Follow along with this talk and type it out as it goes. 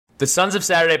The Sons of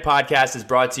Saturday podcast is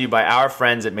brought to you by our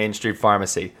friends at Main Street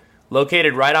Pharmacy.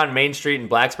 Located right on Main Street in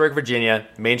Blacksburg, Virginia,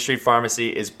 Main Street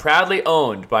Pharmacy is proudly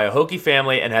owned by a Hokie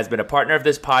family and has been a partner of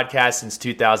this podcast since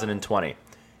 2020.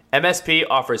 MSP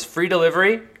offers free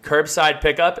delivery, curbside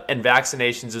pickup, and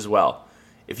vaccinations as well.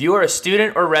 If you are a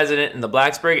student or resident in the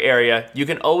Blacksburg area, you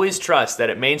can always trust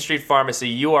that at Main Street Pharmacy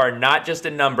you are not just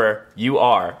a number, you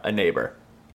are a neighbor.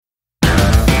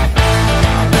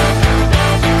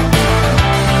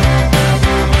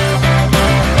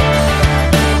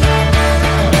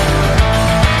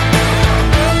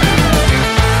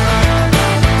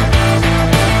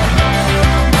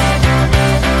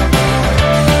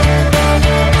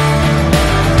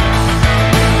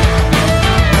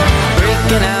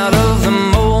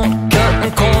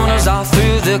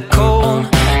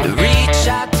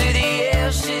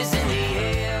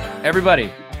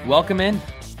 Everybody, welcome in.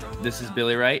 This is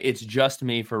Billy Wright. It's just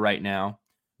me for right now.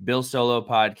 Bill Solo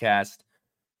podcast.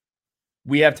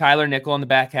 We have Tyler Nickel in the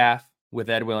back half with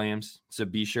Ed Williams, so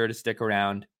be sure to stick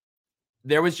around.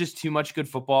 There was just too much good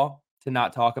football to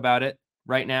not talk about it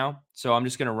right now, so I'm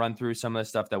just going to run through some of the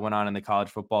stuff that went on in the college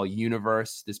football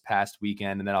universe this past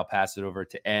weekend, and then I'll pass it over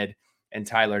to Ed and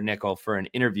Tyler Nickel for an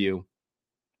interview.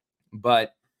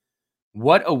 But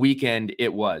what a weekend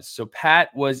it was. So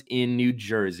Pat was in New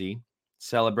Jersey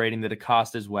celebrating the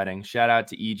DaCosta's wedding. Shout out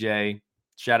to EJ.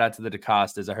 Shout out to the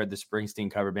DaCostas. I heard the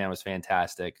Springsteen cover band was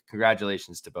fantastic.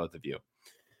 Congratulations to both of you.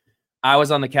 I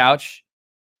was on the couch.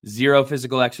 Zero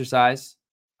physical exercise.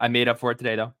 I made up for it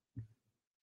today, though.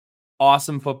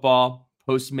 Awesome football.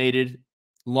 Postmated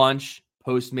lunch.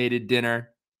 Postmated dinner.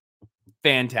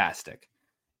 Fantastic.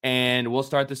 And we'll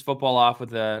start this football off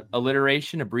with a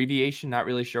alliteration, abbreviation, not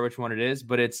really sure which one it is,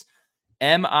 but it's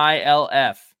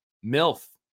MILF, MILF.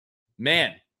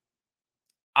 Man,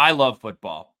 I love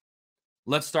football.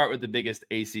 Let's start with the biggest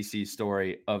ACC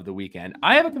story of the weekend.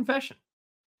 I have a confession.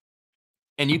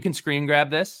 And you can screen grab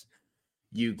this.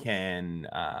 You can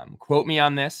quote me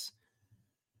on this.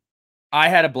 I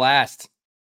had a blast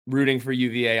rooting for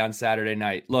UVA on Saturday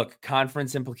night. Look,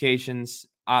 conference implications.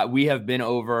 We have been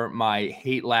over my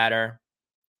hate ladder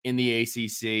in the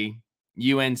ACC.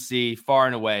 UNC, far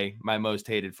and away, my most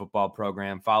hated football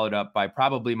program, followed up by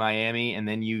probably Miami and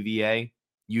then UVA.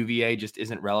 UVA just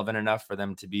isn't relevant enough for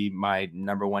them to be my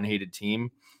number one hated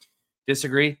team.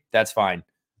 Disagree? That's fine.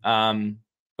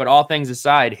 But all things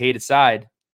aside, hate aside,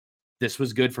 this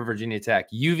was good for Virginia Tech.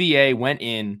 UVA went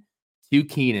in to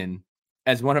Keenan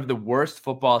as one of the worst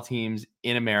football teams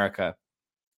in America.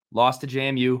 Lost to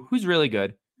JMU, who's really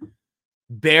good.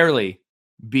 Barely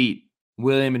beat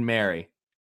William and Mary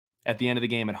at the end of the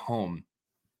game at home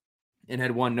and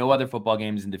had won no other football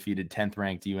games and defeated 10th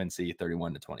ranked UNC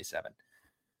 31-27.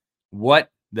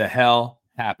 What the hell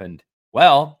happened?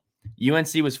 Well,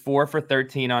 UNC was 4 for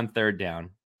 13 on third down.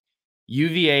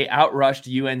 UVA outrushed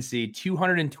UNC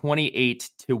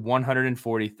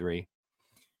 228-143.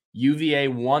 UVA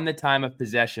won the time of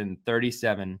possession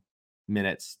 37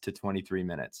 minutes to 23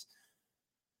 minutes.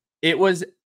 It was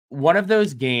one of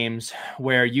those games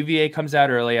where UVA comes out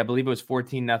early. I believe it was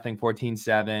 14-0,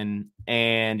 14-7.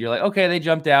 And you're like, okay, they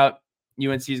jumped out.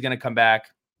 UNC is going to come back.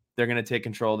 They're going to take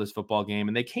control of this football game.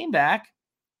 And they came back.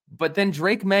 But then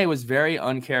Drake May was very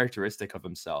uncharacteristic of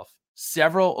himself.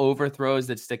 Several overthrows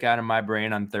that stick out in my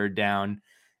brain on third down.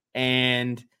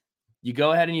 And you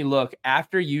go ahead and you look.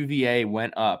 After UVA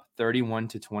went up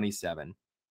 31-27,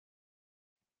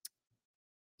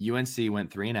 UNC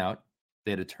went 3 and out. They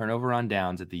had a turnover on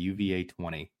downs at the UVA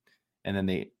 20, and then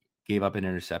they gave up an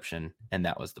interception, and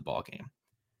that was the ball game.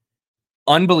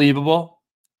 Unbelievable,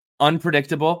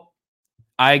 unpredictable.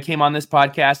 I came on this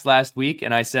podcast last week,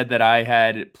 and I said that I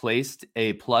had placed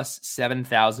a plus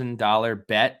 $7,000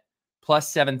 bet,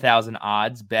 plus 7,000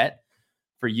 odds bet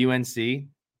for UNC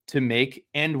to make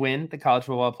and win the college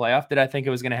football playoff. Did I think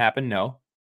it was going to happen? No.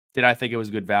 Did I think it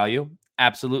was good value?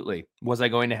 Absolutely. Was I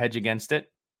going to hedge against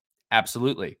it?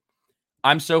 Absolutely.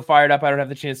 I'm so fired up, I don't have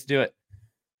the chance to do it.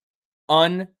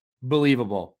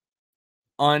 Unbelievable.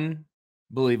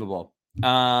 Unbelievable.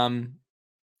 So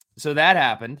that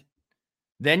happened.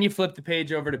 Then you flip the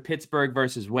page over to Pittsburgh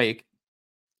versus Wake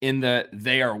in the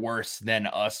they are worse than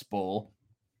us bowl.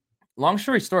 Long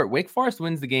story short, Wake Forest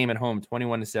wins the game at home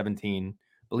 21-17.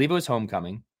 Believe it was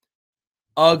homecoming.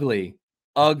 Ugly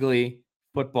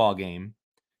football game.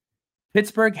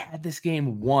 Pittsburgh had this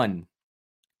game won.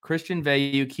 Christian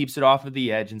Veilleux keeps it off of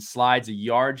the edge and slides a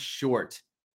yard short.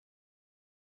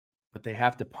 But they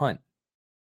have to punt.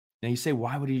 Now you say,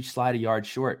 why would he slide a yard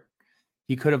short?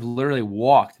 He could have literally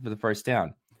walked for the first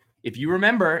down. If you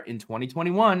remember, in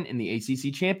 2021, in the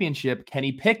ACC Championship,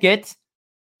 Kenny Pickett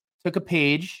took a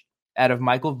page out of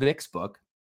Michael Vick's book,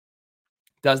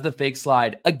 does the fake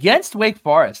slide against Wake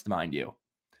Forest, mind you.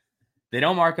 They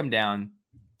don't mark him down.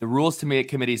 The rules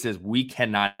committee says we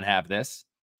cannot have this.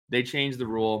 They changed the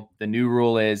rule. The new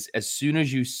rule is as soon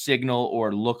as you signal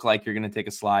or look like you're going to take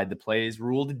a slide, the play is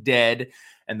ruled dead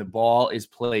and the ball is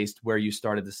placed where you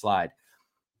started the slide.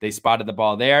 They spotted the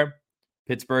ball there.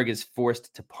 Pittsburgh is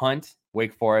forced to punt.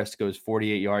 Wake Forest goes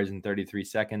 48 yards in 33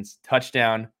 seconds.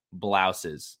 Touchdown,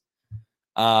 blouses.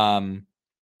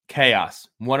 Chaos.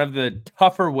 One of the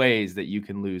tougher ways that you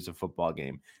can lose a football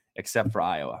game, except for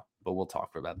Iowa. But we'll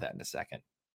talk about that in a second.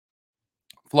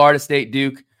 Florida State,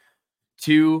 Duke,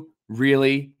 two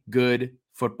really good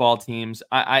football teams.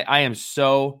 I am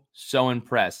so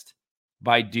impressed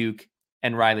by Duke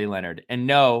and Riley Leonard. And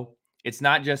no, it's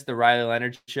not just the Riley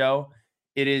Leonard show.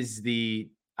 It is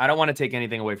I don't want to take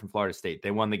anything away from Florida State.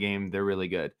 They won the game. They're really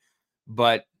good.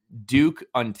 But Duke,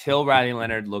 until Riley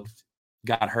Leonard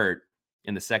got hurt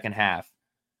in the second half,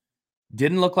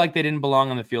 didn't look like they didn't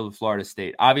belong on the field of Florida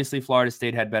State. Obviously, Florida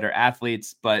State had better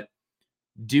athletes, but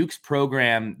Duke's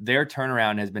program, their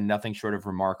turnaround has been nothing short of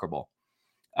remarkable.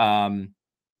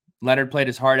 Leonard played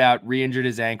his heart out, re-injured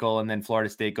his ankle, and then Florida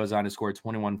State goes on to score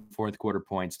 21 fourth quarter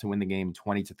points to win the game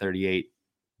 20-38.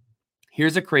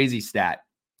 Here's a crazy stat.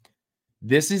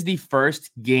 This is the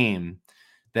first game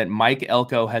that Mike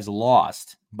Elko has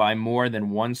lost by more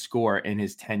than one score in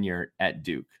his tenure at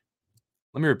Duke.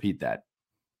 Let me repeat that.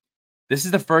 This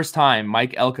is the first time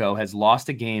Mike Elko has lost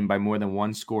a game by more than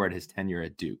one score at his tenure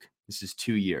at Duke. This is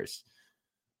 2 years.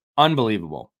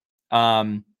 Unbelievable.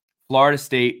 Florida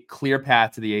State, clear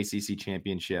path to the ACC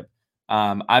championship.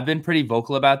 I've been pretty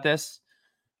vocal about this.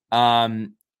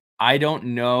 I don't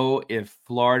know if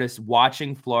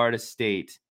watching Florida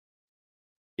State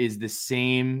is the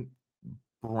same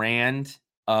brand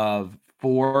of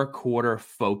four-quarter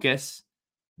focus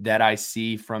that I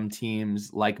see from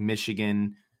teams like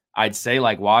Michigan, I'd say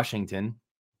like Washington,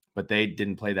 but they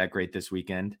didn't play that great this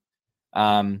weekend.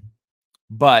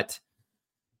 But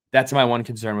that's my one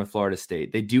concern with Florida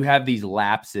State. They do have these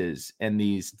lapses and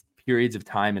these periods of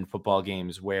time in football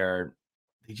games where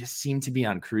they just seem to be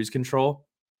on cruise control.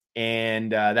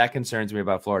 And that concerns me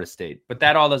about Florida State. But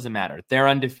that all doesn't matter. They're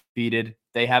undefeated.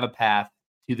 They have a path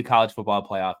to the college football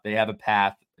playoff. They have a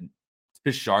path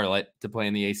to Charlotte to play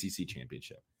in the ACC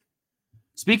championship.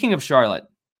 Speaking of Charlotte,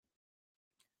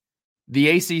 the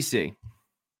ACC.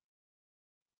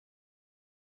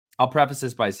 I'll preface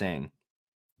this by saying,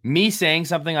 me saying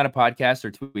something on a podcast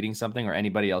or tweeting something or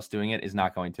anybody else doing it is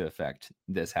not going to affect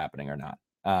this happening or not.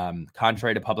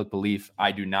 Contrary to public belief,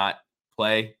 I do not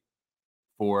play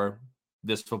for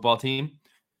this football team.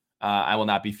 I will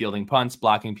not be fielding punts,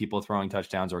 blocking people, throwing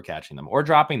touchdowns, or catching them, or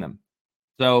dropping them.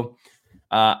 So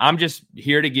I'm just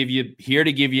here to give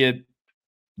you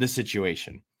the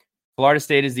situation. Florida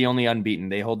State is the only unbeaten.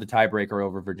 They hold the tiebreaker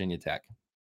over Virginia Tech.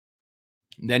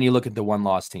 Then you look at the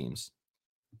one-loss teams.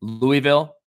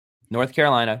 Louisville, North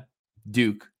Carolina,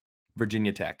 Duke,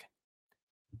 Virginia Tech.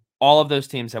 All of those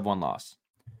teams have one loss.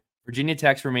 Virginia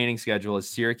Tech's remaining schedule is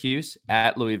Syracuse,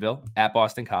 at Louisville, at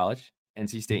Boston College,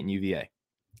 NC State, and UVA.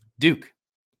 Duke,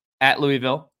 at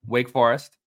Louisville, Wake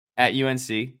Forest, at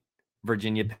UNC,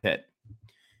 Virginia Pitt.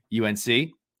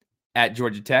 UNC, at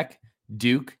Georgia Tech,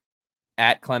 Duke,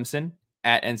 at Clemson,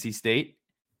 at NC State,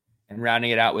 and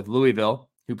rounding it out with Louisville,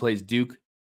 who plays Duke,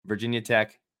 Virginia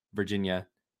Tech, Virginia,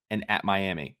 and at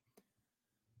Miami.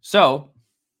 So,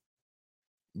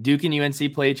 Duke and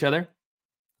UNC play each other.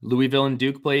 Louisville and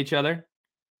Duke play each other.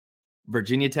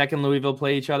 Virginia Tech and Louisville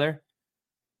play each other.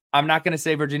 I'm not going to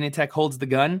say Virginia Tech holds the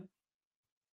gun,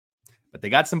 but they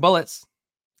got some bullets,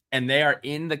 and they are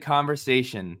in the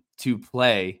conversation to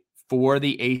play for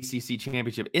the ACC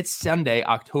championship. It's Sunday,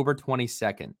 October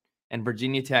 22nd, and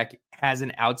Virginia Tech has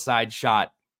an outside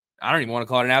shot. I don't even want to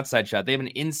call it an outside shot. They have an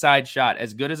inside shot,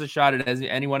 as good as a shot as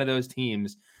any one of those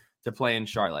teams to play in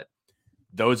Charlotte.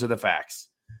 Those are the facts.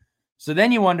 So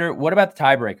then you wonder, what about the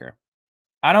tiebreaker?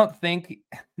 I don't think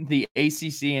the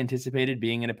ACC anticipated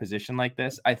being in a position like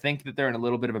this. I think that they're in a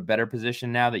little bit of a better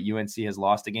position now that UNC has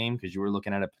lost a game, because you were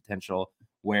looking at a potential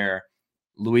where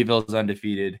Louisville is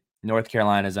undefeated, North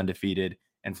Carolina is undefeated,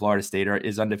 and Florida State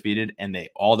is undefeated, and they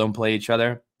all don't play each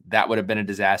other. That would have been a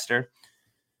disaster.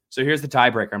 So here's the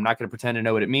tiebreaker. I'm not going to pretend to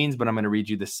know what it means, but I'm going to read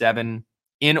you the 7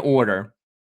 in order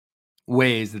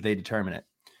ways that they determine it.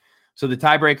 So the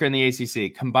tiebreaker in the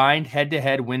ACC, combined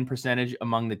head-to-head win percentage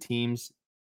among the teams,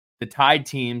 the tied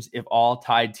teams, if all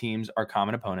tied teams are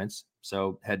common opponents.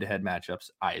 So head-to-head matchups,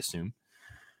 I assume.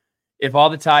 If all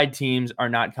the tied teams are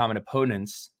not common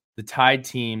opponents, the tied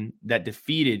team that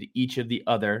defeated each of the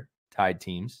other tied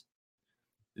teams.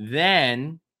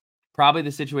 Then Probably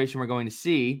the situation we're going to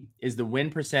see is the win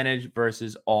percentage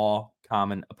versus all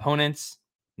common opponents.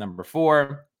 Number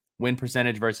 4, win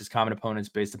percentage versus common opponents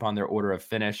based upon their order of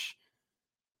finish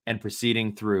and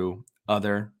proceeding through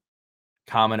other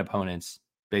common opponents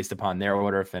based upon their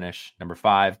order of finish. Number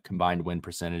 5, combined win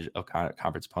percentage of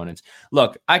conference opponents.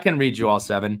 Look, I can read you all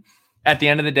 7. At the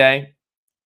end of the day,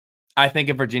 I think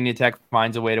if Virginia Tech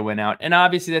finds a way to win out, and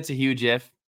obviously that's a huge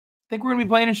if, I think we're going to be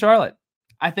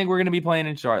playing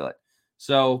in Charlotte.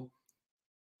 So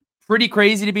pretty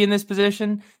crazy to be in this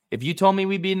position. If you told me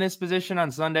we'd be in this position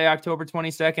on Sunday, October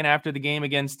 22nd, after the game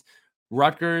against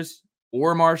Rutgers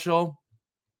or Marshall,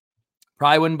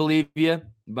 probably wouldn't believe you,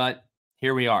 but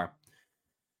here we are.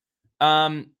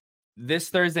 This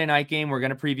Thursday night game, we're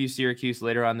going to preview Syracuse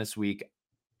later on this week.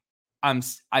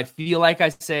 I feel like I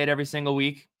say it every single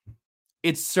week.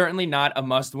 It's certainly not a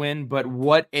must win, but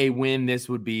what a win this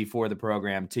would be for the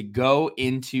program to go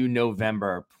into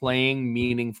November playing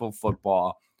meaningful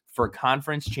football for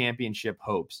conference championship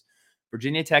hopes.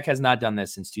 Virginia Tech has not done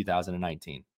this since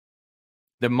 2019.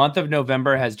 The month of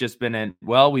November has just been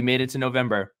we made it to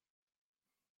November.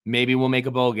 Maybe we'll make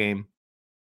a bowl game.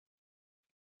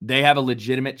 They have a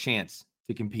legitimate chance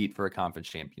to compete for a conference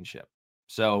championship.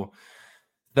 So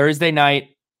Thursday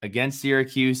night against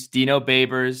Syracuse, Dino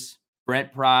Babers,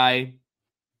 Brent Pry,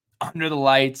 under the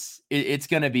lights. It's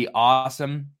going to be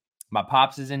awesome. My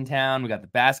pops is in town. We got the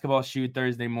basketball shoot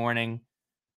Thursday morning.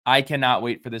 I cannot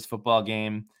wait for this football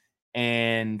game.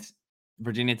 And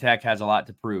Virginia Tech has a lot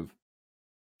to prove,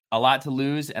 a lot to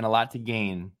lose, and a lot to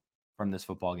gain from this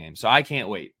football game. So I can't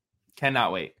wait.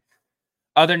 Cannot wait.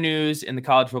 Other news in the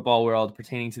college football world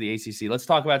pertaining to the ACC. Let's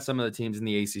talk about some of the teams in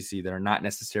the ACC that are not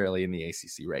necessarily in the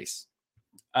ACC race.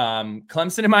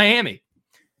 Clemson and Miami.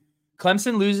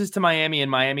 Clemson loses to Miami in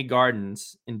Miami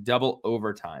Gardens in double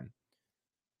overtime.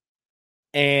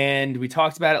 And we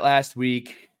talked about it last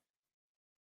week.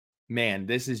 Man,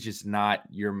 this is just not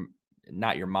your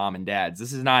mom and dad's.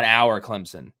 This is not our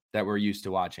Clemson that we're used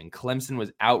to watching. Clemson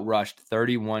was outrushed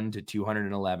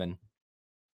 31-211.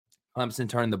 Clemson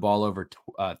turned the ball over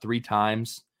 3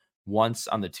 times, once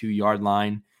on the 2-yard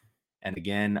line and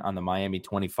again on the Miami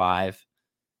 25.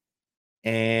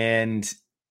 And,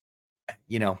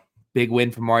 big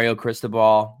win for Mario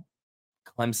Cristobal.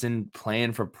 Clemson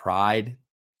playing for pride.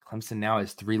 Clemson now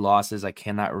has 3 losses. I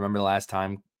cannot remember the last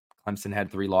time Clemson had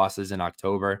 3 losses in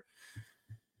October.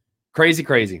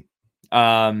 Crazy.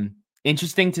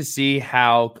 Interesting to see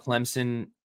how Clemson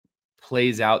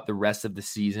plays out the rest of the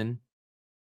season,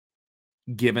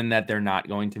 given that they're not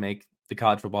going to make the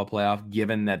college football playoff,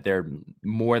 given that they're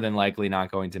more than likely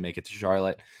not going to make it to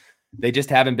Charlotte. They just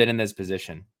haven't been in this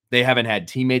position. They haven't had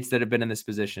teammates that have been in this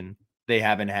position. They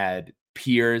haven't had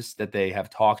peers that they have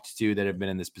talked to that have been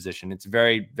in this position. It's a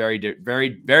very, very,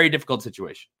 very, very difficult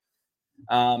situation.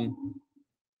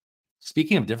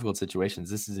 Speaking of difficult situations,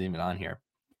 this isn't even on here.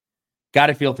 Got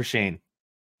to feel for Shane.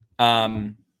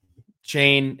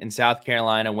 Shane in South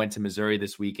Carolina went to Missouri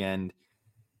this weekend,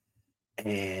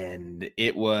 and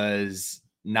it was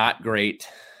not great.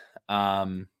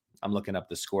 I'm looking up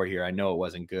the score here. I know it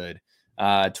wasn't good.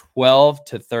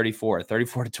 12-34,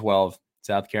 34-12.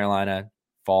 South Carolina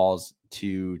falls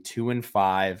to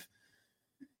 2-5.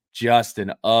 Just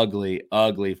an ugly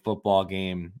football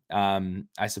game.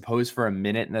 I suppose for a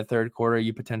minute in the third quarter,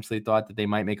 you potentially thought that they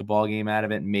might make a ball game out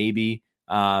of it. Maybe.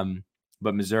 But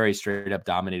Missouri straight up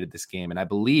dominated this game. And I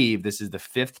believe this is the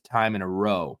 5th time in a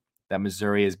row that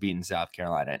Missouri has beaten South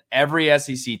Carolina. And every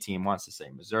SEC team wants to say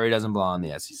Missouri doesn't belong in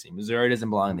the SEC. Missouri doesn't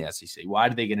belong in the SEC. Why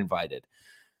did they get invited?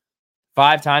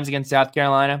 5 times against South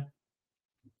Carolina.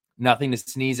 Nothing to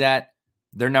sneeze at.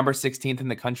 They're number 16th in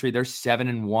the country. They're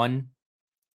 7-1.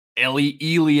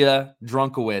 Ilya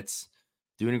Drunkowitz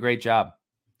doing a great job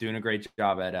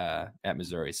at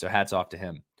Missouri. So hats off to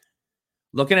him.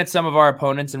 Looking at some of our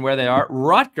opponents and where they are,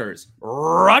 Rutgers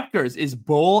is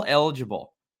bowl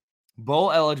eligible.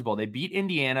 They beat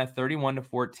Indiana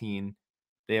 31-14.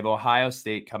 They have Ohio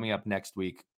State coming up next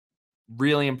week.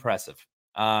 Really impressive.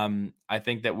 I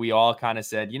think that we all kind of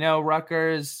said,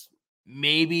 Rutgers,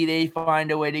 maybe they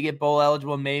find a way to get bowl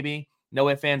eligible. Maybe. No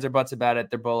ifs, ands, or buts about it.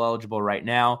 They're bowl eligible right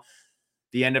now.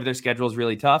 The end of their schedule is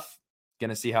really tough. Going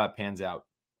to see how it pans out.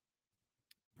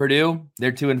 Purdue,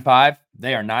 they're 2-5.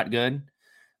 They are not good.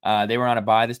 They were on a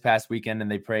bye this past weekend, and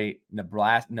they play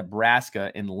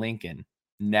Nebraska in Lincoln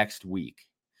next week.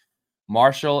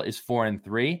 Marshall is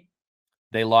 4-3.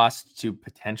 They lost to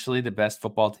potentially the best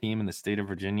football team in the state of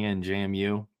Virginia in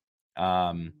JMU.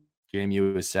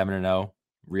 JMU is 7-0.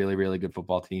 Really, really good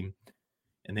football team.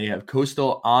 And they have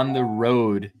Coastal on the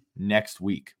road next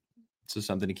week. So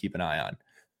something to keep an eye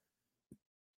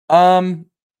on.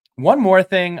 One more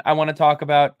thing I want to talk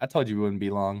about, I told you it wouldn't be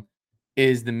long,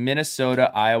 is the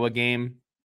Minnesota-Iowa game.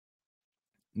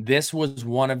 This was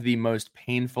one of the most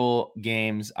painful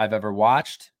games I've ever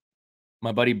watched.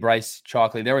 My buddy Bryce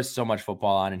Chalkley, there was so much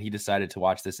football on, and he decided to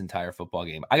watch this entire football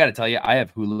game. I got to tell you, I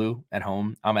have Hulu at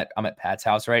home. I'm at Pat's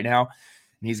house right now,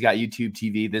 and he's got YouTube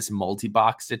TV. This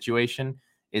multi-box situation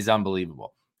is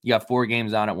unbelievable. You got 4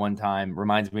 games on at one time.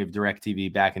 Reminds me of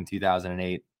DirecTV back in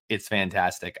 2008. It's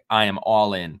fantastic. I am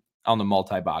all in on the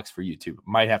multi-box for YouTube.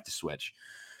 Might have to switch.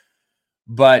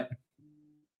 But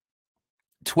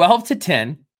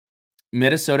 12-10,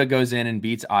 Minnesota goes in and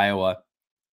beats Iowa.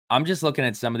 I'm just looking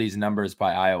at some of these numbers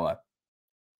by Iowa.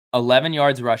 11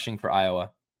 yards rushing for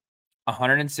Iowa,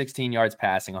 116 yards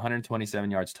passing,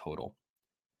 127 yards total.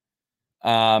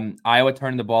 Iowa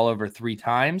turned the ball over 3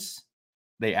 times.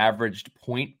 They averaged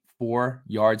 0.4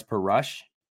 yards per rush. I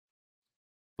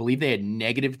believe they had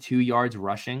 -2 yards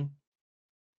rushing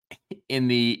in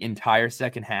the entire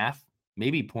second half.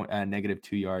 Maybe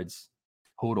 -2 yards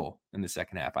total in the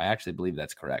second half. I actually believe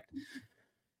that's correct.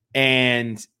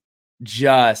 And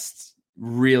just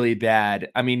really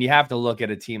bad. I mean, you have to look at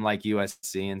a team like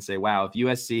USC and say, wow, if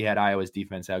USC had Iowa's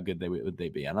defense, how good would they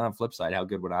be? And on the flip side, how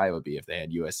good would Iowa be if they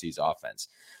had USC's offense?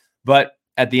 But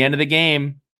at the end of the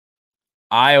game,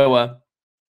 Iowa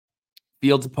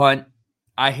fields a punt.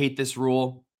 I hate this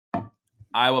rule.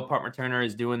 Iowa punt returner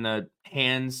is doing the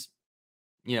hands,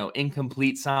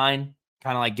 incomplete sign,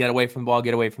 kind of like get away from the ball,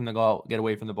 get away from the goal, get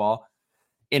away from the ball.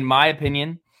 In my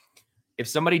opinion, if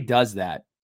somebody does that,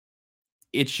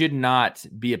 it should not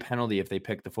be a penalty if they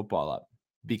pick the football up,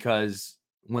 because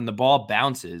when the ball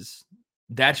bounces,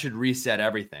 that should reset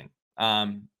everything.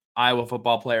 Iowa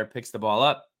football player picks the ball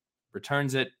up,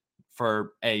 returns it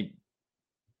for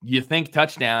you think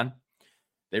touchdown.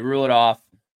 They rule it off.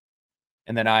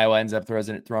 And then Iowa ends up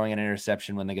throwing an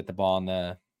interception when they get the ball on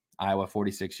the Iowa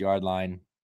 46-yard line.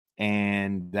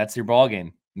 And that's your ball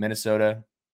game. Minnesota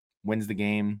wins the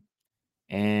game.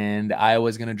 And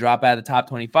Iowa's going to drop out of the top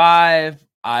 25.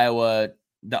 Iowa,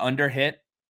 the under hit.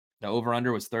 The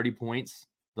over-under was 30 points.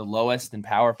 The lowest in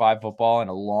Power 5 football in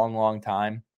a long, long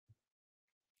time.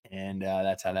 And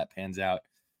that's how that pans out.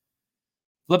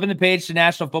 Flipping the page to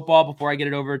national football before I get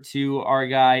it over to our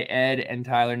guy, Ed and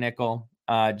Tyler Nickel.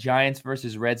 Giants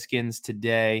versus Redskins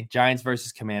today. Giants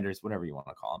versus Commanders, whatever you want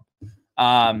to call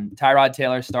them. Tyrod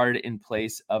Taylor started in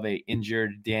place of a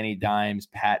injured Danny Dimes,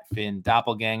 Pat Finn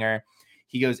doppelganger.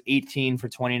 He goes 18 for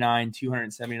 29,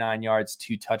 279 yards,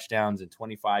 2 touchdowns, and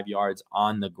 25 yards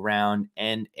on the ground,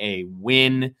 and a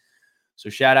win. So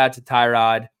shout out to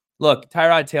Tyrod. Look,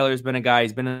 Tyrod Taylor's been a guy.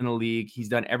 He's been in the league. He's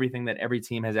done everything that every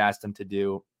team has asked him to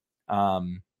do.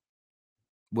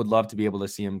 Would love to be able to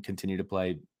see him continue to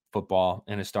play football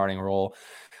in a starting role.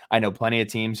 I know plenty of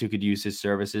teams who could use his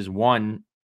services. One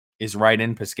is right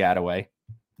in Piscataway,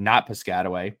 not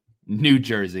Piscataway, New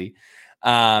Jersey.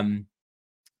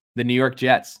 The New York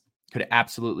Jets could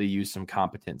absolutely use some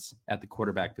competence at the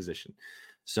quarterback position.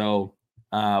 So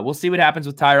we'll see what happens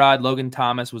with Tyrod. Logan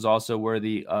Thomas was also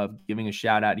worthy of giving a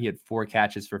shout out. He had 4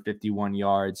 catches for 51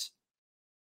 yards.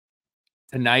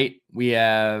 Tonight, we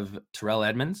have Terrell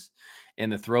Edmonds in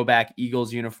the throwback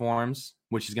Eagles uniforms,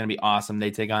 which is going to be awesome.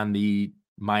 They take on the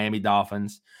Miami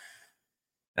Dolphins.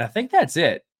 And I think that's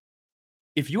it.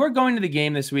 If you are going to the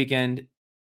game this weekend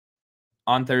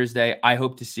on Thursday, I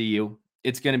hope to see you.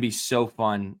 It's going to be so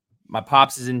fun. My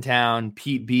pops is in town.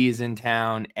 Pete B is in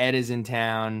town. Ed is in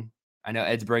town. I know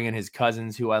Ed's bringing his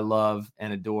cousins who I love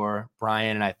and adore,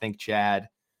 Brian and I think Chad.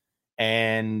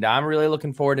 And I'm really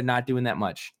looking forward to not doing that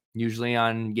much. Usually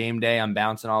on game day, I'm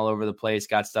bouncing all over the place,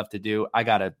 got stuff to do. I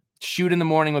got to shoot in the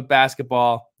morning with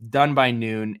basketball, done by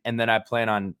noon, and then I plan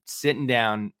on sitting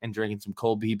down and drinking some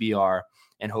cold PBR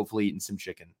and hopefully eating some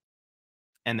chicken.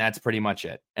 And that's pretty much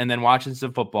it. And then watching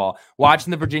some football, watching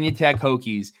the Virginia Tech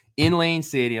Hokies in Lane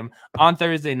Stadium on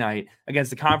Thursday night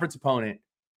against a conference opponent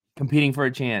competing for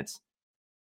a chance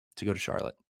to go to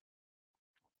Charlotte.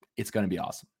 It's going to be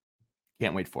awesome.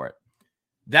 Can't wait for it.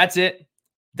 That's it.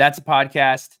 That's a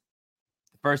podcast.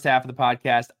 The first half of the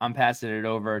podcast, I'm passing it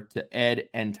over to Ed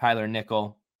and Tyler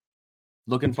Nickel.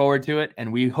 Looking forward to it,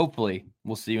 and we hopefully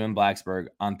will see you in Blacksburg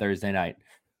on Thursday night.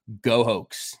 Go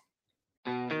Hokies.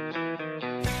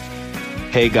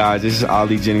 Hey guys, this is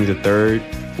Ali Jennings III,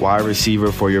 wide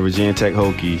receiver for your Virginia Tech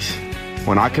Hokies.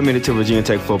 When I committed to Virginia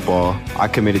Tech football, I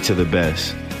committed to the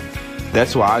best.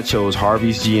 That's why I chose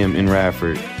Harvey's GM in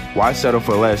Radford. Why settle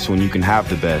for less when you can have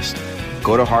the best?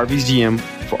 Go to Harvey's GM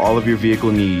for all of your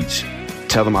vehicle needs.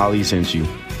 Tell them Ali sent you.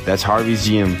 That's Harvey's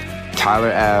GM,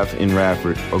 Tyler Ave in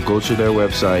Radford, or go to their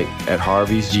website at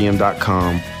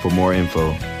harveysgm.com for more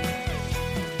info.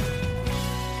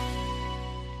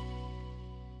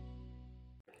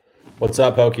 What's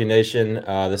up, Hokie Nation?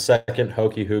 The second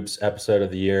Hokie Hoops episode of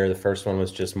the year. The first one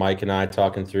was just Mike and I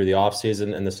talking through the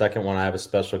offseason. And the second one, I have a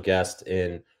special guest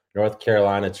in North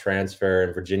Carolina transfer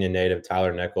and Virginia native,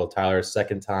 Tyler Nickel. Tyler's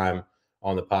second time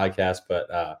on the podcast, but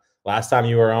last time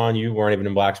you were on, you weren't even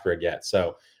in Blacksburg yet.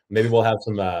 So maybe we'll have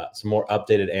some more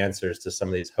updated answers to some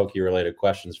of these Hokie-related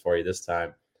questions for you this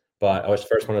time. But I was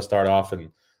first want to start off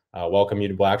and welcome you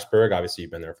to Blacksburg. Obviously,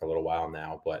 you've been there for a little while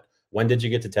now, but when did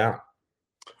you get to town?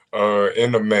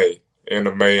 End of May, and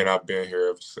I've been here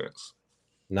ever since.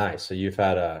 Nice. So you've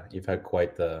had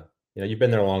quite the, you've been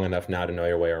there long enough now to know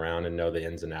your way around and know the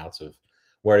ins and outs of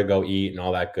where to go eat and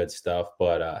all that good stuff.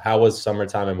 But how was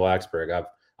summertime in Blacksburg?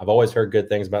 I've always heard good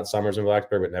things about summers in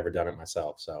Blacksburg, but never done it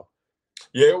myself. So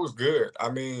yeah, it was good. I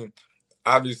mean,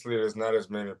 obviously there's not as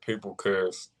many people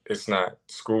because it's not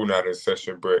school not in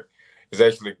session, but it's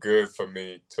actually good for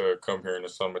me to come here in the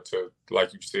summer to,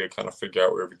 like you said, kind of figure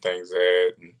out where everything's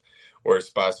at and where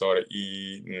spots are to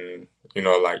eat and,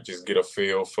 like just get a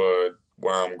feel for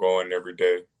where I'm going every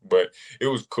day. But it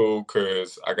was cool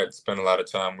because I got to spend a lot of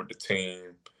time with the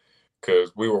team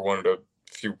because we were one of the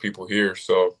few people here.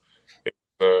 So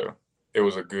it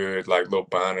was a good, like, little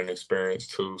bonding experience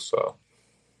too. So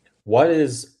what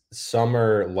is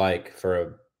summer like for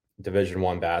a Division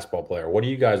I basketball player? What are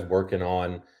you guys working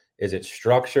on? Is it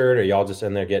structured? Are y'all just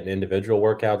in there getting individual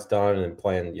workouts done and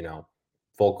playing,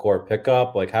 full court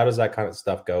pickup? Like, how does that kind of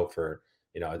stuff go for,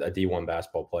 a D1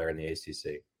 basketball player in the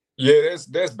ACC? yeah,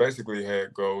 that's basically how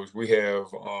it goes. We have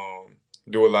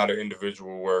do a lot of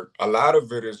individual work. A lot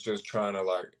of it is just trying to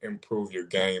like improve your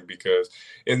game because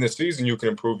in the season you can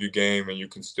improve your game and you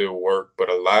can still work, but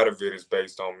a lot of it is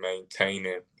based on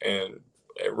maintaining and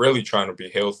really trying to be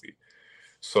healthy.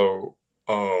 So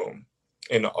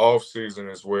in the off season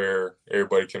is where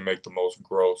everybody can make the most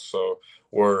growth. So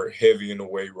we're heavy in the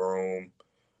weight room,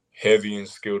 heavy in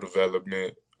skill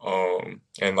development.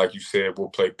 And like you said, we'll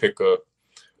play pickup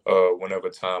whenever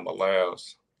time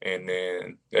allows. And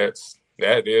then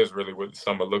that is really what the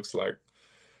summer looks like.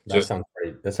 That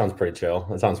sounds pretty chill.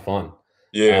 That sounds fun.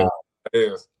 Yeah, it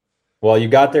is. Well, you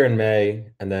got there in May,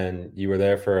 and then you were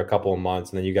there for a couple of months,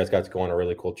 and then you guys got to go on a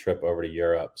really cool trip over to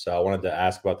Europe. So I wanted to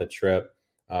ask about the trip.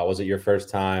 Was it your first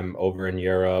time over in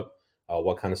Europe?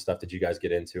 What kind of stuff did you guys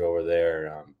get into over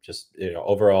there? Just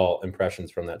overall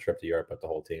impressions from that trip to Europe with the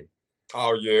whole team.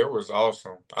 Oh yeah, it was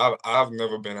awesome. I've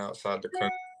never been outside the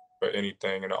country for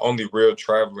anything, and the only real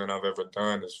traveling I've ever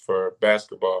done is for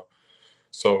basketball.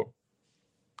 So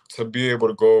to be able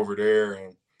to go over there,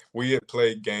 and we had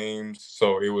played games,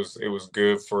 so it was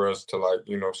good for us to, like,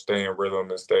 stay in rhythm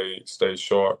and stay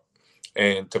sharp,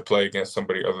 and to play against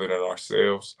somebody other than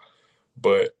ourselves.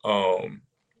 But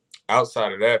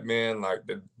outside of that, man,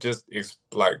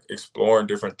 like exploring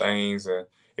different things and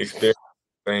experiencing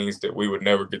things that we would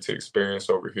never get to experience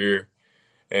over here,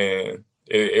 and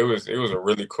it was a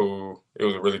really cool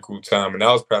time, and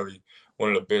that was probably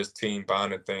one of the best team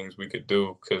bonding things we could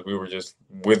do because we were just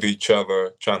with each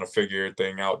other trying to figure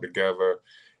everything out together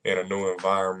in a new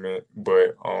environment.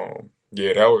 But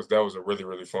yeah, that was a really,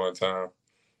 really fun time.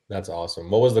 That's awesome.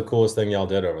 What was the coolest thing y'all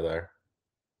did over there?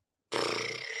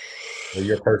 Or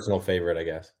your personal favorite, I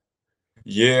guess.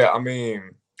 Yeah, I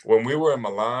mean, when we were in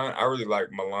Milan, I really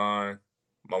liked Milan.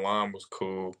 Milan was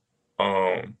cool.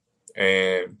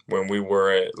 And when we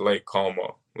were at Lake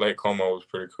Como was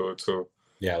pretty cool too.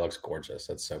 Yeah, it looks gorgeous.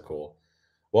 That's so cool.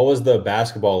 What was the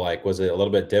basketball like? Was it a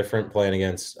little bit different playing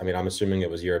against, I mean, I'm assuming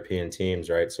it was European teams,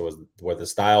 right? So was the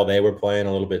style they were playing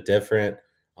a little bit different?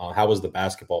 How was the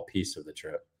basketball piece of the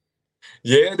trip?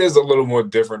 Yeah, it is a little more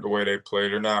different the way they play.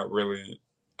 They're not really,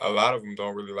 a lot of them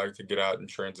don't really like to get out and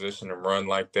transition and run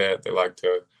like that. They like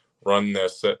to run their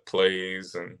set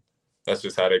plays, and that's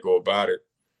just how they go about it.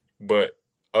 But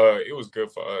it was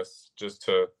good for us just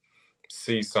to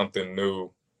see something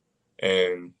new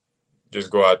and just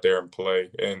go out there and play.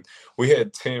 And we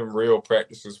had 10 real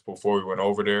practices before we went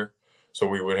over there, so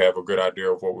we would have a good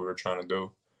idea of what we were trying to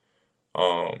do.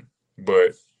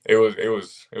 But it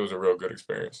was a real good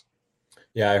experience.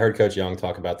 Yeah, I heard Coach Young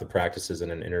talk about the practices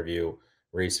in an interview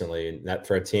recently, and that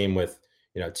for a team with,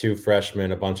 2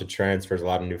 freshmen, a bunch of transfers, a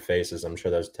lot of new faces, I'm sure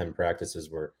those 10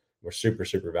 practices were super,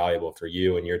 super valuable for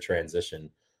you and your transition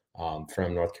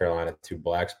from North Carolina to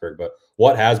Blacksburg. But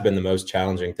what has been the most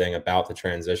challenging thing about the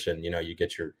transition? You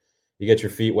get your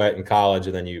feet wet in college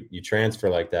and then you transfer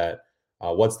like that.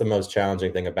 What's the most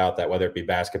challenging thing about that, whether it be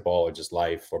basketball or just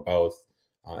life or both?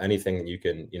 Anything that you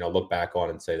can, look back on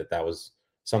and say that was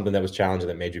something that was challenging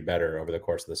that made you better over the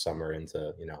course of the summer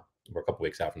into, we're a couple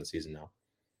weeks out from the season now.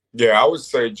 Yeah, I would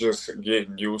say just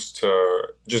getting used to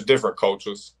just different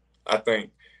cultures, I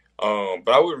think. But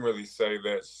I wouldn't really say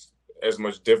that's as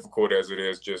much difficult as it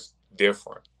is just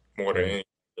different more than anything.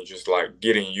 Just like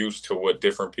getting used to what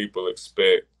different people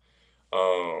expect,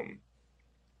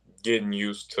 getting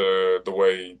used to the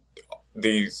way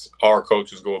our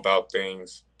coaches go about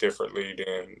things differently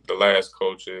than the last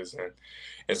coaches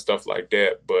and stuff like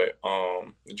that. But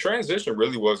the transition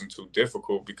really wasn't too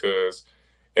difficult because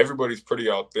everybody's pretty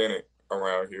authentic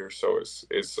around here, so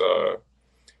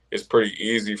it's pretty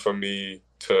easy for me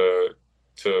to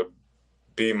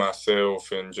be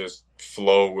myself and just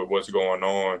flow with what's going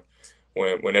on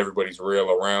when everybody's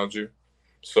real around you.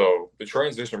 So the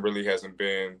transition really hasn't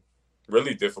been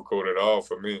really difficult at all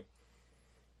for me.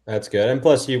 That's good. And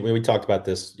plus, we talked about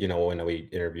this, when we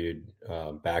interviewed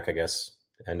back, I guess,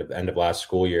 end of last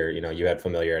school year. You had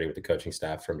familiarity with the coaching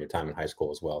staff from your time in high school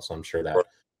as well. So I'm sure that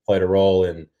played a role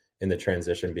in the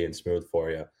transition being smooth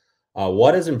for you.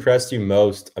 What has impressed you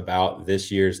most about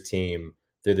this year's team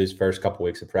through these first couple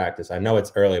weeks of practice? I know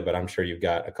it's early, but I'm sure you've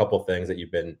got a couple things that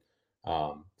you've been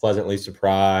pleasantly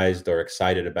surprised or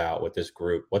excited about with this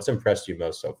group. What's impressed you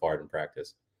most so far in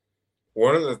practice?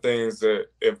 One of the things that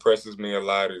impresses me a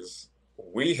lot is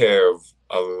we have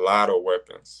a lot of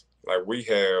weapons. Like we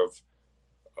have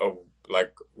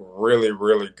really,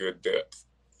 really good depth.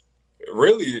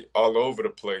 Really all over the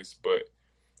place, but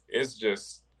it's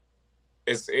just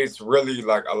it's really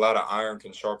like a lot of iron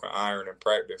can sharpen iron in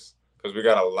practice because we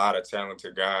got a lot of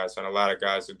talented guys and a lot of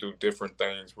guys that do different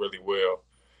things really well.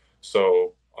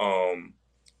 So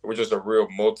we're just a real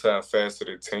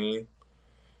multifaceted team.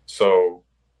 So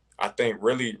I think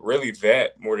really, really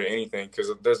that more than anything, because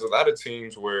there's a lot of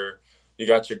teams where you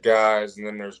got your guys and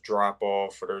then there's drop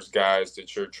off, or there's guys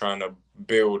that you're trying to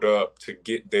build up to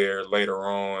get there later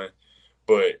on.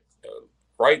 But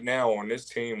right now on this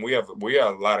team, we have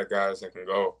a lot of guys that can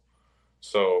go.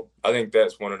 So I think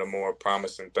that's one of the more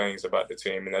promising things about the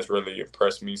team, and that's really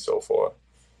impressed me so far.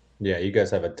 Yeah, you guys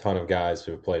have a ton of guys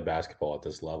who have played basketball at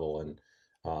this level, and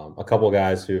a couple of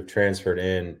guys who have transferred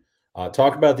in.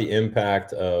 Talk about the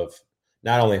impact of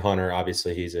not only Hunter,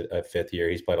 obviously he's a fifth year,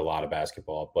 he's played a lot of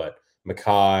basketball, but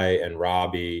Makai and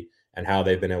Robbie and how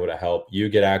they've been able to help you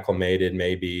get acclimated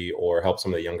maybe, or help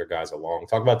some of the younger guys along.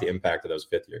 Talk about the impact of those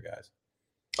fifth year guys.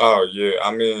 Oh, yeah.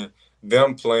 I mean,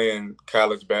 them playing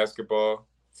college basketball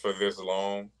for this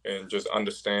long and just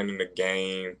understanding the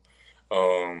game,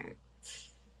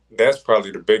 that's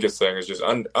probably the biggest thing, is just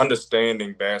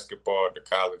understanding basketball at the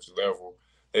college level.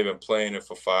 They've been playing it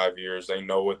for 5 years. They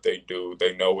know what they do.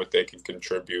 They know what they can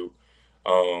contribute,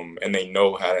 and they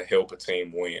know how to help a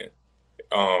team win,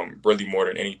 really more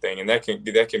than anything. And that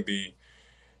can be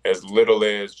as little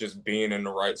as just being in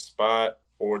the right spot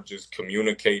or just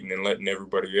communicating and letting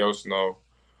everybody else know.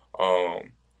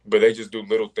 But they just do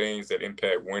little things that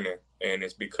impact winning, and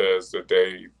it's because that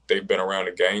they've been around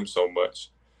the game so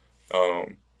much.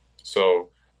 So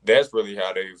that's really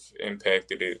how they've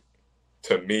impacted it.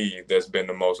 To me, that's been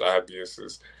the most obvious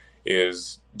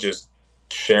is just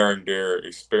sharing their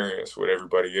experience with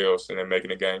everybody else and then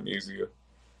making the game easier.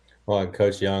 Well, and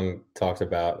Coach Young talked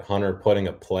about Hunter putting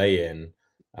a play in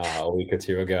a week or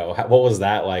two ago. What was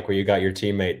that like, where you got your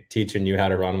teammate teaching you how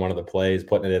to run one of the plays,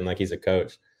 putting it in like he's a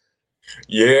coach?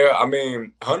 Yeah, I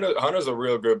mean, Hunter's a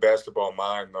real good basketball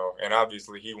mind, though, and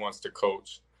obviously he wants to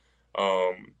coach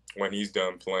when he's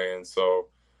done playing. So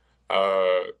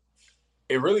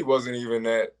it really wasn't even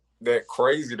that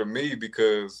crazy to me,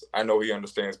 because I know he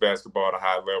understands basketball at a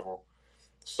high level.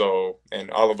 So, and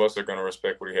all of us are going to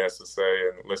respect what he has to say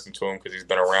and listen to him because he's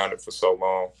been around it for so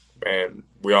long. And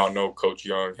we all know Coach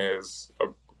Young has a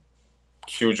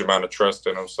huge amount of trust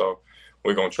in him, so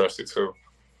we're going to trust it too.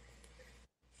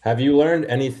 Have you learned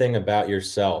anything about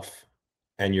yourself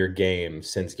and your game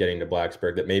since getting to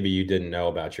Blacksburg that maybe you didn't know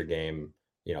about your game,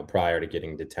 prior to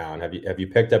getting to town? Have you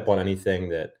picked up on anything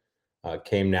that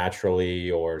came naturally,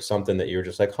 or something that you were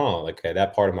just like, okay,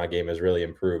 that part of my game has really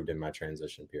improved in my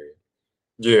transition period?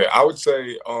 Yeah, I would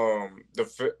say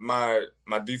my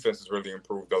defense has really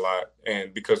improved a lot,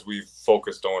 and because we've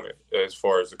focused on it as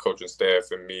far as the coaching staff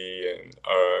and me and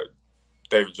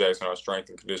David Jackson, our strength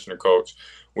and conditioning coach,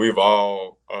 we've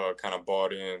all kind of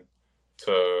bought in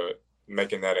to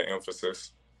making that an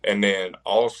emphasis. And then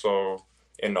also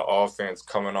in the offense,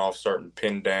 coming off certain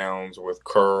pin downs with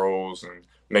curls and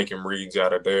making reads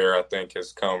out of there, I think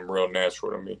has come real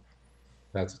natural to me.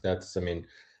 That's I mean,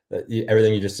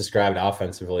 everything you just described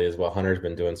offensively is what Hunter's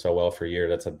been doing so well for years.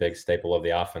 That's a big staple of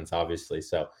the offense, obviously.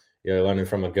 So you're learning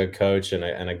from a good coach and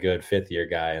a good fifth year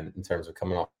guy in terms of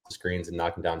coming off the screens and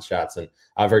knocking down shots. And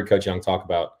I've heard Coach Young talk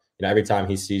about, every time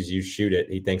he sees you shoot it,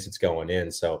 he thinks it's going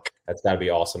in. So that's got to be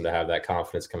awesome to have that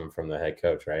confidence coming from the head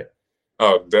coach, right?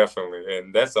 Oh, definitely.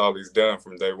 And that's all he's done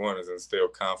from day one is instill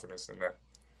confidence in that.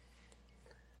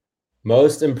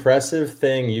 Most impressive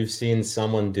thing you've seen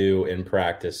someone do in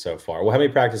practice so far? Well, how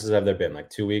many practices have there been? Like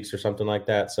 2 weeks or something like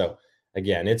that? So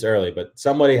again, it's early, but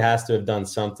somebody has to have done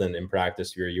something in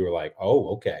practice where you were like, oh,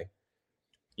 okay.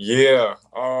 Yeah.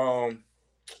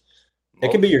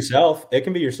 It can be yourself. It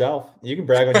can be yourself. You can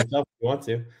brag on yourself if you want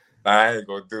to. I ain't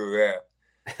gonna do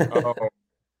that.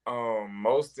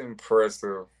 Most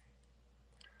impressive.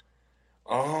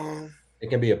 It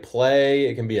can be a play.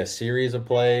 It can be a series of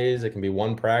plays. It can be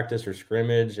one practice or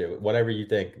scrimmage, whatever you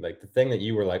think. Like the thing that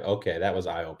you were like, okay, that was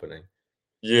eye opening.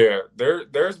 Yeah,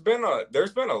 there's been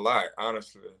a lot,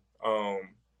 honestly.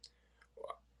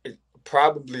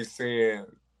 Probably seeing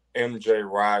MJ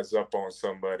rise up on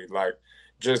somebody, like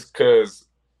just because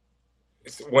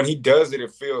when he does it,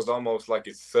 it feels almost like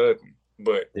it's sudden.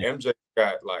 But Yeah. MJ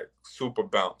got like super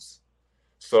bounce,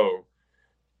 so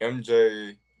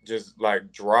MJ just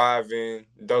like driving,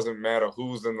 doesn't matter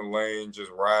who's in the lane, just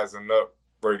rising up,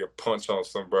 ready to punch on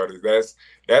somebody.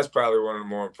 That's probably one of the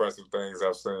more impressive things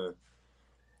I've seen.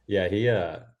 Yeah,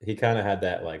 he kind of had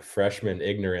that like freshman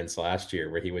ignorance last year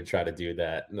where he would try to do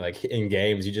that. Like in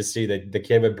games, you just see the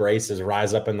kid with braces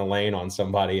rise up in the lane on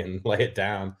somebody and lay it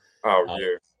down. Oh Um,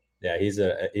 yeah. yeah, he's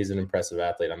an impressive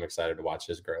athlete. I'm excited to watch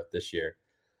his growth this year.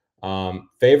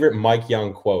 Favorite Mike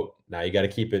Young quote. Now you got to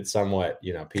keep it somewhat,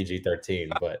 PG-13,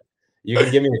 but you can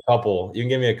give me a couple. You can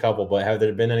give me a couple, but have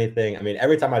there been anything? I mean,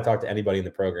 every time I talk to anybody in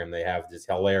the program, they have just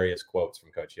hilarious quotes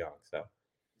from Coach Young. So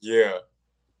Yeah.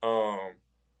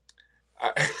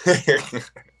 I,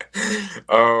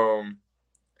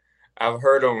 I've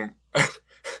heard him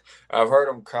I've heard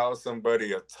him call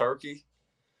somebody a turkey.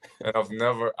 And I've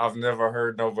never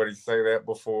heard nobody say that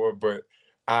before, but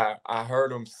I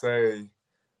heard him say,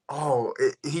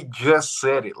 he just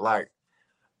said it like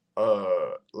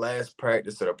last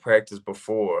practice or the practice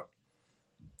before.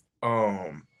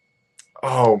 Oh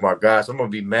my gosh, I'm gonna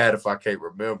be mad if I can't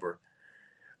remember.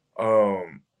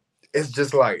 It's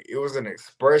just like it was an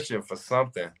expression for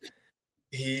something.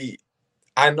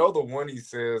 I know the one he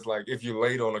says, like if you're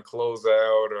late on a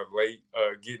closeout or late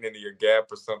getting into your gap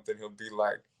or something, he'll be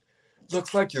like,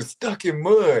 looks like you're stuck in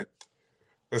mud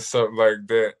or something like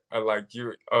that. Or like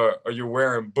you're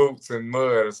wearing boots in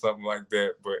mud or something like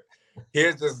that. But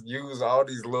he'll just use all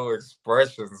these little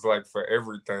expressions like for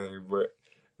everything. But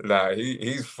nah,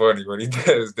 he's funny when he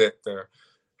does that though.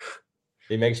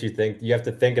 he makes you think. You have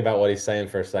to think about what he's saying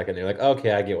for a second. You're like,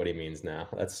 okay, I get what he means now.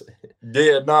 That's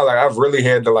Yeah, no, like I've really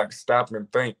had to like stop and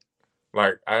think.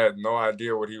 Like I had no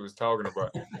idea what he was talking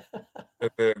about.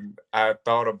 And then I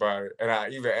thought about it, and I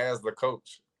even asked the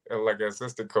coach, like an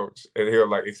assistant coach, and he'll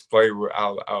like explain what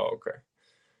okay.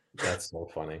 that's so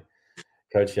funny.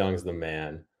 Coach Young's the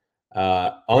man.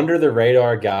 Under the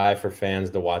radar guy for fans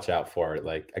to watch out for,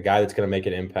 like a guy that's going to make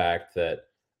an impact that,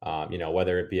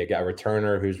 whether it be a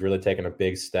returner who's really taken a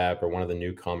big step or one of the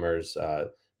newcomers,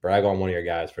 brag on one of your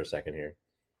guys for a second here.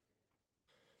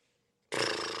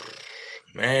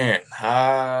 Man,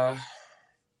 I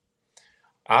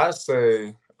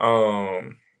say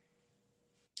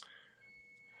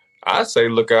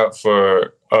look out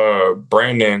for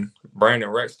Brandon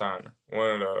Recksteiner, one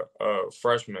of the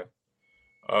freshmen,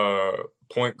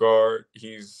 point guard.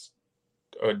 He's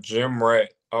a gym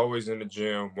rat, always in the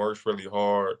gym, works really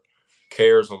hard,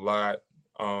 cares a lot,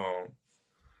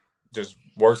 just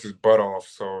works his butt off.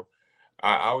 So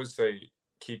I would say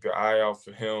keep your eye out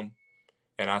for him.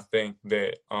 And I think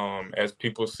that as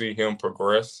people see him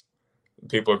progress,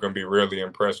 people are going to be really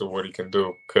impressed with what he can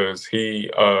do because he,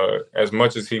 as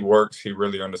much as he works, he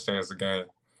really understands the game.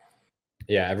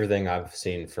 Yeah, everything I've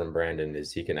seen from Brandon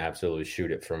is he can absolutely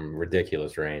shoot it from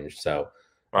ridiculous range. So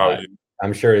Yeah.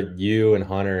 I'm sure you and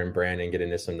Hunter and Brandon get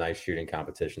into some nice shooting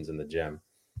competitions in the gym.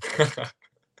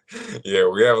 Yeah,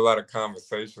 we have a lot of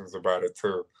conversations about it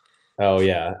too. Oh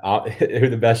yeah, who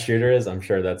the best shooter is? I'm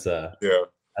sure that's a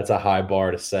high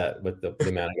bar to set with the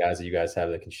amount of guys that you guys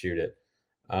have that can shoot it.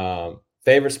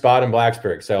 Favorite spot in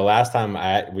Blacksburg? So last time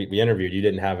we interviewed, you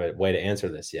didn't have a way to answer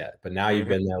this yet, but now you've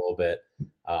been there a little bit.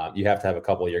 You have to have a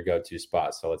couple of your go-to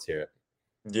spots. So let's hear it.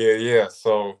 Yeah.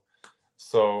 So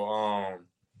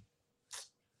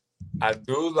I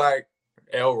do like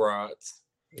Elrod's.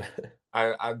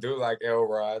 I do like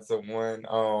Elrod's, the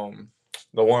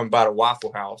one by the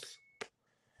Waffle House.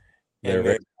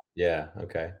 And yeah,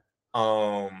 okay.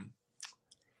 I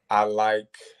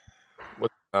like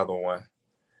what's another one?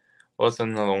 What's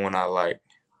another one I like?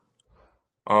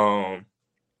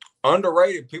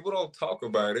 Underrated. People don't talk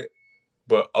about it,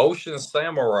 but Ocean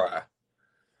Samurai.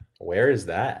 Where is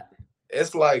that?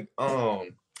 It's like I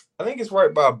think it's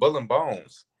right by Bull and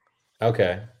Bones.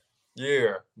 Okay.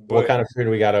 Yeah, What but kind of food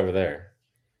do we got over there?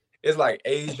 it's like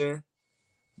Asian.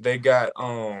 They got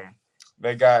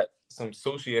some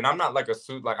sushi, and I'm not like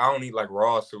like I don't eat like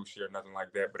raw sushi or nothing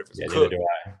like that. But if it's Yeah, neither cooked, do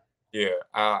I.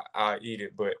 yeah, I eat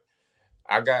it. But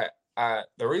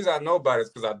the reason I know about it is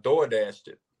because I DoorDashed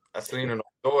it. I seen it on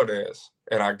DoorDash,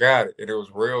 and I got it, and it was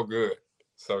real good.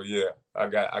 So yeah, I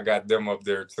got them up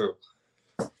there too.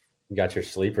 You got your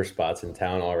sleeper spots in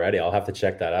town already. I'll have to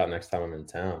check that out next time I'm in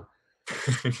town.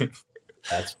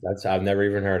 That's I've never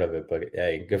even heard of it, but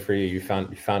hey, good for you. You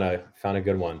found a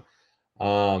good one.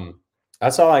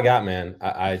 That's all I got, man.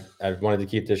 I wanted to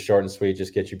keep this short and sweet,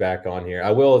 just get you back on here. I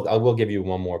will give you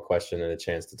one more question and a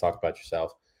chance to talk about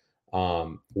yourself.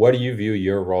 What do you view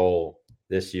your role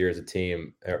this year as a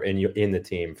team, or in the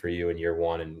team for you in year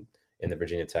one and in the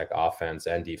Virginia Tech offense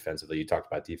and defensively? You talked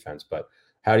about defense, but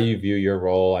how do you view your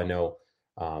role? I know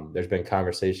there's been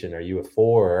conversation. Are you a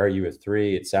 4 or are you a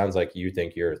 3? It sounds like you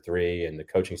think you're a 3, and the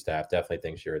coaching staff definitely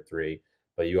thinks you're a 3,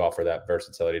 but you offer that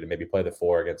versatility to maybe play the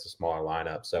 4 against a smaller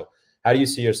lineup. So how do you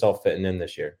see yourself fitting in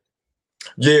this year?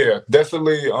 Yeah,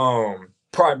 definitely.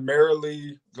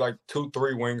 Primarily like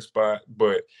 2-3 wing spot,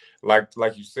 but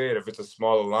like you said, if it's a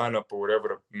smaller lineup or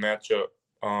whatever the matchup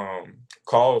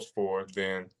calls for,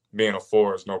 then being a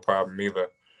 4 is no problem either.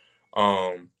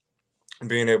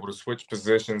 Being able to switch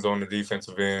positions on the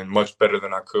defensive end much better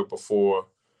than I could before.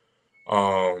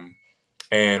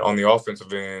 And on the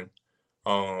offensive end,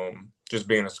 just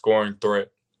being a scoring threat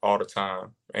all the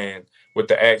time. And with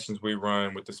the actions we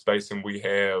run, with the spacing we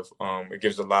have, it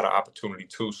gives a lot of opportunity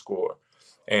to score.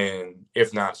 And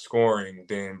if not scoring,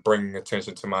 then bringing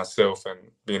attention to myself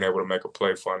and being able to make a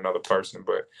play for another person.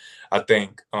 But I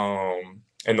think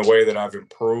in the way that I've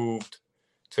improved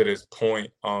to this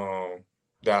point,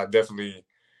 that I definitely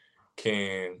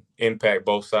can impact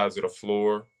both sides of the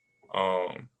floor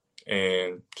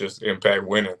and just impact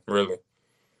winning, really.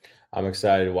 I'm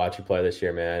excited to watch you play this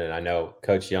year, man. And I know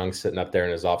Coach Young's sitting up there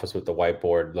in his office with the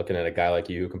whiteboard looking at a guy like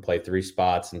you who can play 3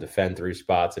 spots and defend 3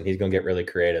 spots, and he's going to get really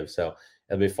creative. So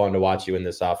it'll be fun to watch you in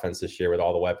this offense this year with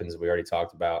all the weapons we already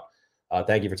talked about.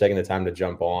 Thank you for taking the time to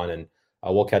jump on, and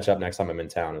we'll catch up next time I'm in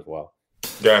town as well.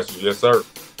 Got you. Yes, sir.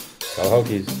 Go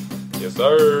Hokies. Yes,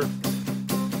 sir.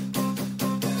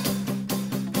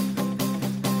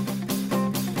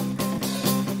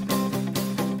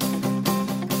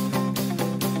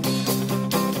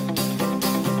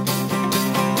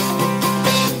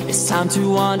 Time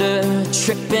to wander,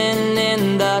 tripping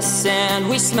in the sand.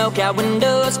 We smoke out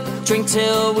windows, drink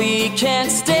till we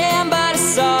can't stand. But I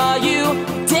saw you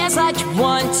dance like you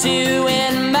want to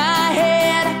in my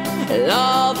head. And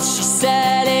all that she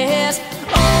said is,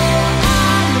 oh,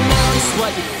 I notice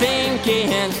what you're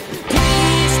thinking.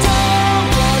 Please don't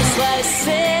go, just let it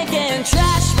sink in.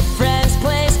 Trash my friend's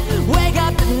place, wake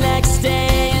up the next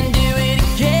day and do it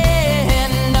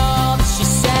again. And all that she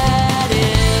said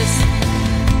is,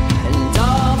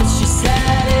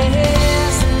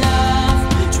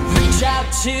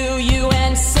 to you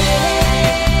and say,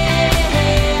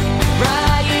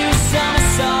 write you some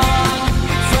song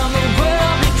from the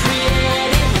world we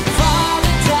created.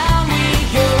 Farther down we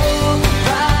go,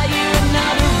 write you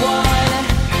another one,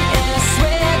 and I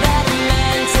swear that I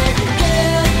meant it.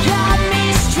 Girl, you got me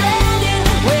stranded,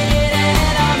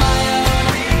 waiting on my own,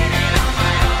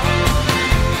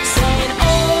 saying,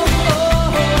 oh,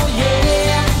 oh, oh,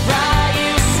 yeah. Write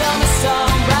you some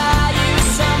song, write you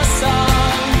some song.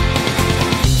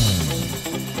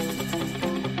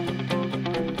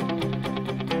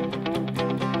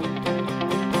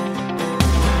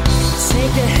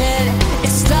 Take a hit